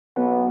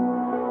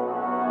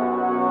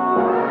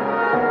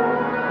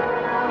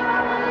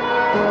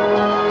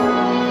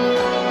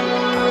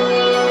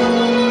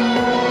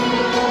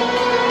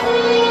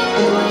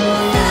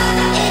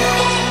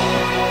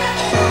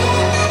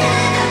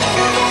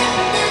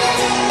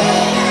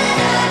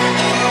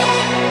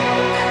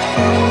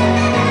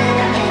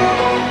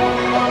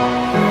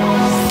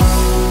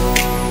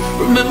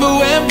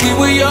when we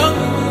were young,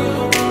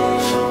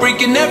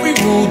 breaking every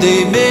rule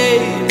they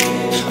made.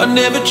 I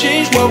never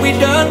changed what we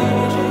done.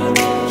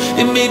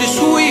 It made us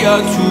who we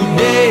are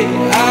today.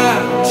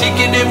 I'm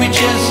taking every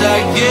chance I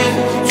get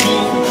to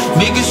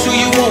make us who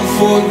you won't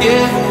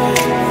forget.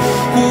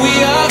 Who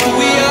we are, who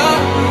we are.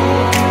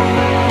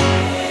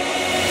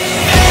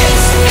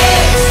 This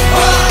is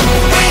what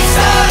we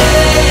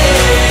started.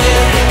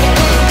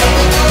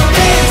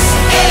 This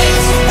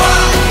is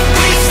what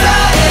we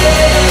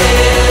started.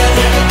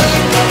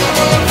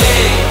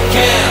 They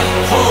can't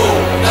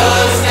hold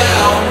us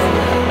down.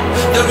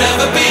 They'll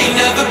never be,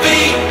 never be,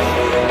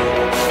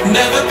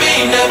 never be,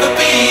 never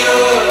be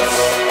us.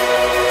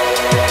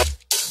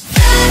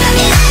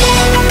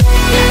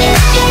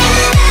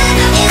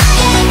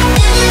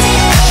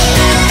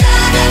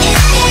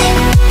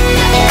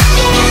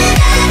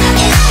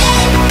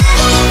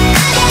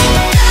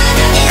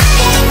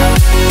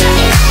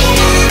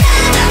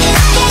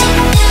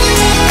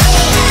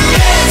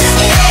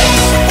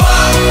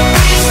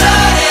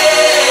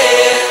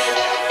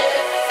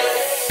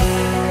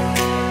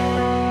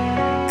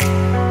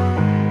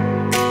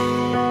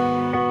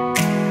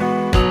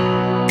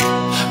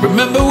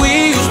 Remember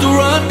we used to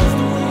run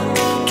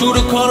to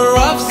the corner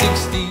of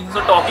 16. So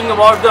talking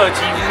about the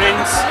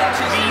achievements,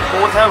 we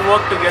both have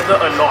worked together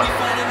a lot.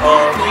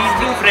 We've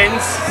been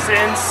friends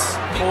since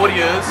 4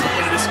 years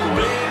in this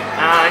school,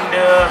 and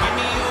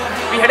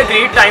we had a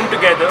great time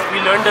together.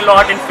 We learned a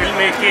lot in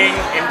filmmaking,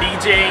 in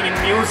DJing, in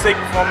music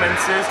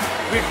performances.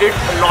 We did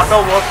a lot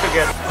of work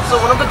together. So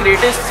one of the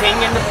greatest thing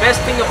and the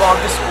best thing about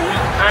this school,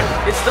 and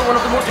it's one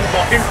of the most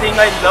important thing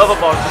I love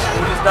about the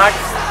school, is that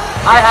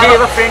I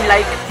have a friend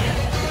like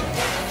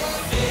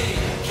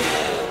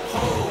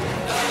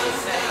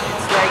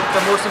the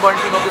most important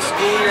thing of the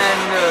school,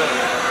 and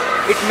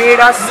it made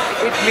us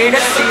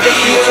see the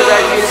future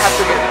that we'll have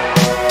together.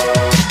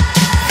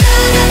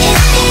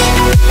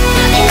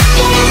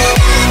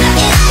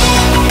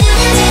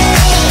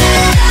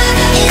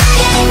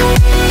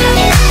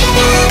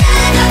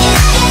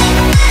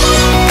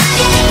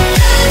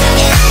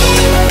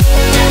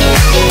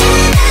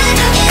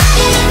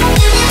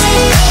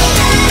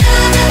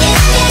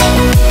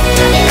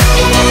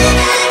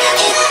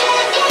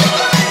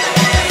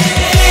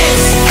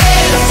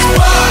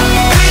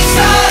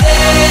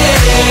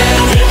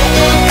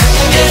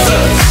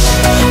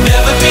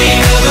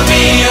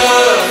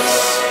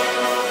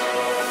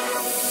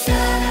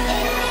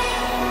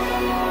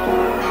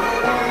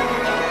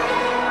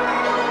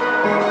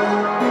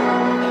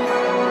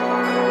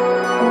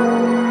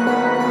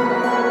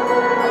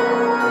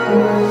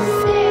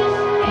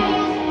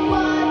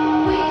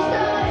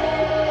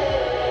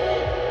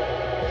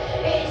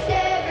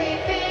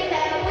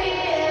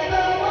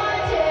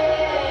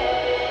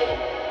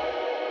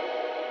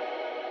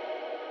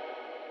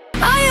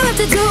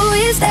 To do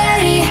is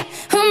stay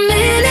a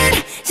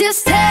minute,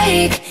 just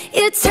take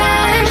your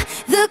time.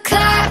 The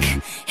clock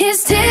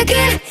is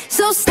ticking,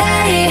 so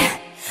stay.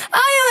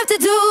 All you have to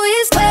do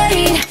is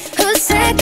wait.